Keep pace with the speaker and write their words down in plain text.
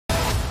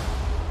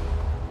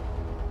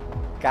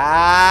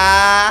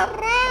Caralho!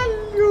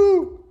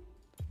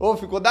 Ô,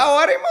 ficou da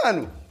hora, hein,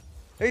 mano?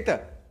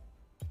 Eita.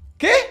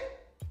 Quê?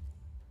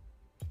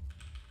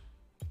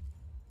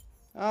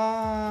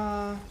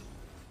 Ah...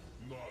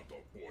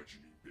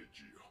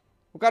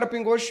 O cara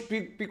picou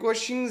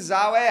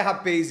Shinzal. É,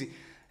 rapaz.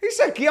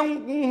 Isso aqui é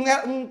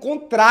um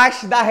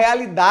contraste da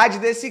realidade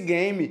desse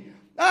game.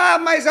 Ah,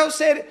 mas é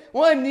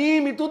um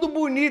anime, tudo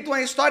bonito,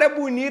 uma história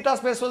bonita, as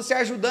pessoas se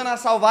ajudando a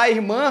salvar a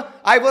irmã.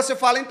 Aí você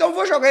fala, então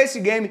vou jogar esse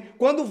game.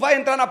 Quando vai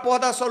entrar na porra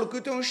da solo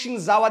kill, tem um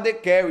Shinzal AD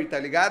Carry, tá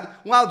ligado?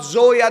 Uma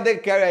Zoe AD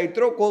Carry aí,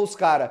 trocou os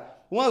caras.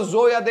 Uma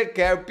Zoe AD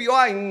Carry, pior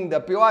ainda,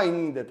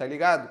 tá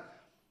ligado?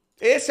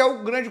 Esse é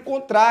o grande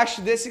contraste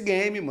desse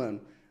game,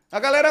 mano. A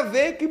galera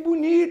vê que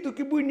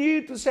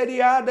bonito,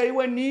 seriado aí,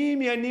 o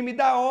anime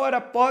da hora,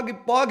 pog,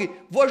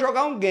 vou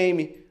jogar um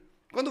game.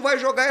 Quando vai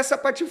jogar essa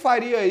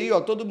patifaria aí,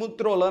 ó, todo mundo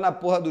trollando a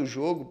porra do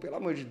jogo, pelo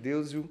amor de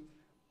Deus, viu?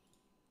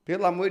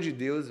 Pelo amor de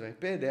Deus, velho,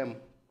 perdemos.